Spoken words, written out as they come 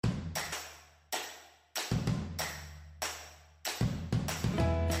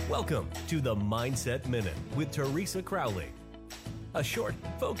Welcome to the Mindset Minute with Teresa Crowley. A short,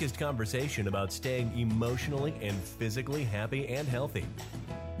 focused conversation about staying emotionally and physically happy and healthy.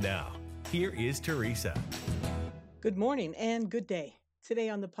 Now, here is Teresa. Good morning and good day. Today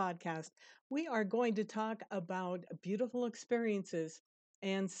on the podcast, we are going to talk about beautiful experiences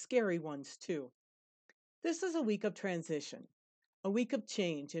and scary ones too. This is a week of transition, a week of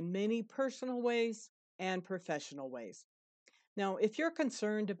change in many personal ways and professional ways. Now, if you're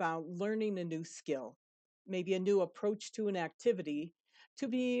concerned about learning a new skill, maybe a new approach to an activity to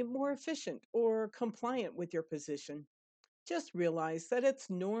be more efficient or compliant with your position, just realize that it's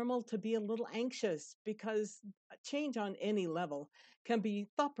normal to be a little anxious because a change on any level can be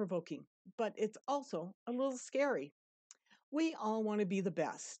thought provoking, but it's also a little scary. We all want to be the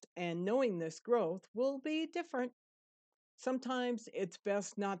best, and knowing this growth will be different. Sometimes it's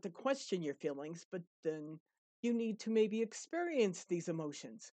best not to question your feelings, but then you need to maybe experience these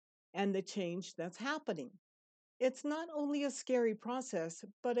emotions and the change that's happening. It's not only a scary process,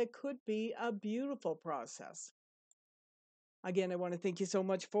 but it could be a beautiful process. Again, I want to thank you so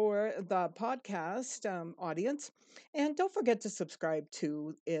much for the podcast audience. And don't forget to subscribe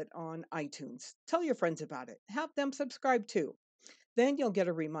to it on iTunes. Tell your friends about it. Have them subscribe too. Then you'll get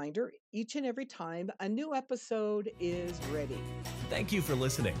a reminder each and every time a new episode is ready. Thank you for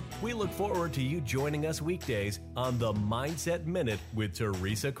listening. We look forward to you joining us weekdays on the Mindset Minute with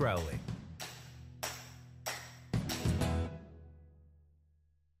Teresa Crowley.